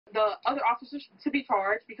the other officers to be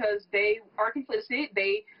charged because they are complicit.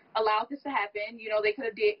 They allowed this to happen. You know, they could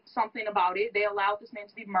have did something about it. They allowed this man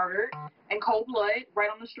to be murdered in cold blood right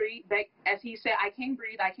on the street. As he said, I can't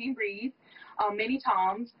breathe, many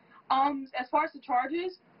times. As far as the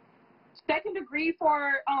charges, second degree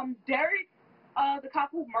for Derek, the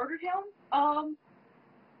cop who murdered him,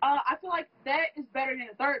 I feel like that is better than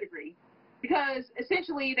a third degree, because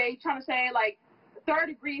essentially they trying to say like third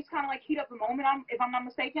degree is kind of like heat up the moment. If I'm not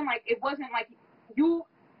mistaken, like it wasn't like you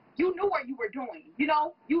knew what you were doing. You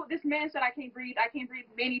know, this man said I can't breathe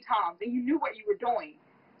many times, and you knew what you were doing.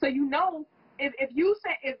 So you know, if you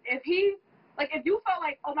say if he like if you felt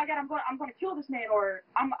like, oh my God, I'm gonna kill this man, or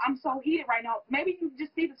I'm so heated right now, maybe you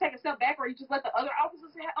just need to take a step back, or you just let the other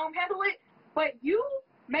officers handle it. But you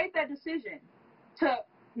made that decision to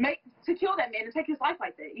kill that man and take his life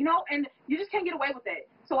like that, you know, and you just can't get away with that.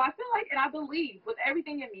 So I feel like, and I believe with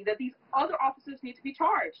everything in me, that these other officers need to be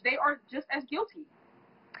charged. They are just as guilty.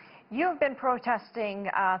 You've been protesting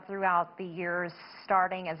throughout the years,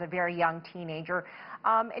 starting as a very young teenager,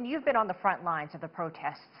 and you've been on the front lines of the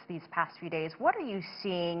protests these past few days. What are you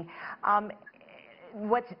seeing?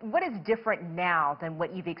 What is different now than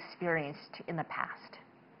what you've experienced in the past?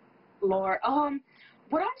 Lord,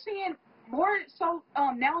 what I'm seeing more so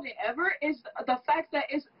now than ever is the fact that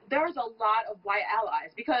there's a lot of white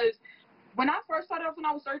allies. Because when I first started off when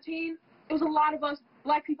I was 13, it was a lot of us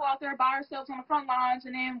black people out there by ourselves on the front lines,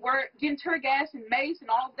 and then we're getting tear gas and mace and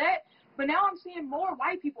all of that. But now I'm seeing more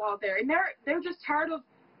white people out there, and they're just tired of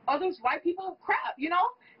others white people crap, you know,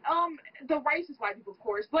 the racist white people, of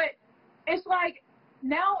course. But it's like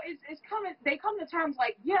now it's coming. They come to terms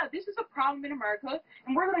like, yeah, this is a problem in America,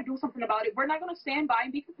 and we're gonna do something about it. We're not gonna stand by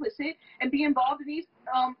and be complicit and be involved in these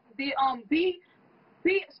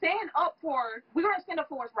stand up for. We're gonna stand up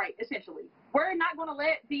for what's right. Essentially, we're not gonna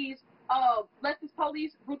let this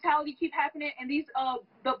police brutality keep happening, and these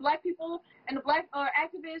the black people and the black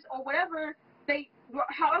activists or whatever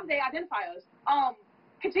however they identify us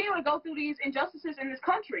continue to go through these injustices in this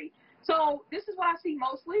country. So this is what I see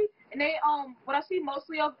mostly, and they what I see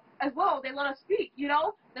mostly of as well. They let us speak, you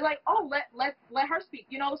know. They're like, oh, let her speak,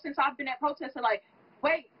 you know. Since I've been at protests, they're like,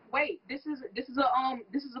 wait, this is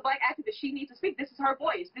a black activist. She needs to speak. This is her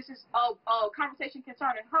voice. This is a conversation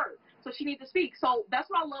concerning her, so she needs to speak. So that's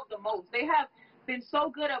what I love the most. They have been so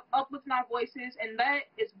good at uplifting our voices, and that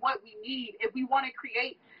is what we need if we want to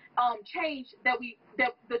create change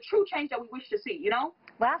the true change that we wish to see, you know.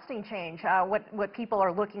 Lasting change, what people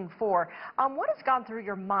are looking for. What has gone through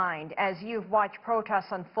your mind as you've watched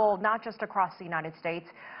protests unfold, not just across the United States,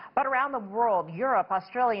 but around the world, Europe,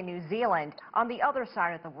 Australia, New Zealand, on the other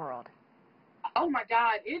side of the world? Oh my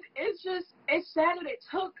God, it's sad that it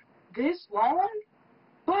took this long,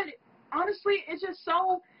 but honestly,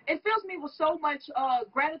 it fills me with so much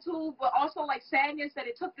gratitude, but also like sadness that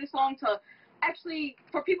it took this long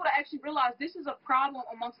for people to actually realize this is a problem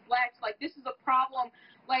amongst blacks. Like, this is a problem,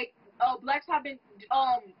 like, blacks have been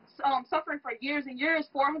suffering for years and years,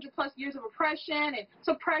 400 plus years of oppression and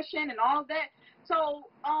suppression and all of that. So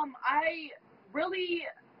I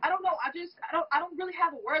don't know, I don't really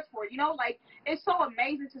have a word for it, you know. Like, it's so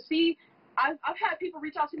amazing to see. I've had people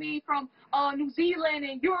reach out to me from New Zealand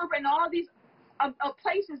and Europe and all these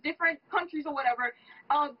places, different countries or whatever,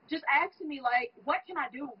 just asking me, like, what can I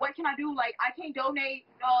do? What can I do? Like, I can't donate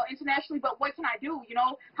internationally, but what can I do? You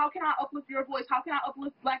know, how can I uplift your voice? How can I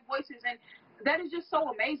uplift black voices? And that is just so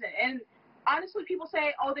amazing. And honestly, people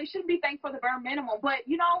say, oh, they shouldn't be thanked for the bare minimum, but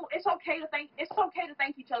you know, it's okay to thank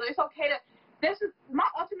each other. It's okay to. This is my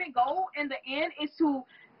ultimate goal in the end, is to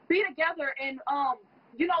be together and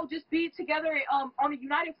you know, just be together on a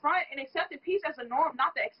united front and accept peace as a norm,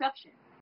 not the exception.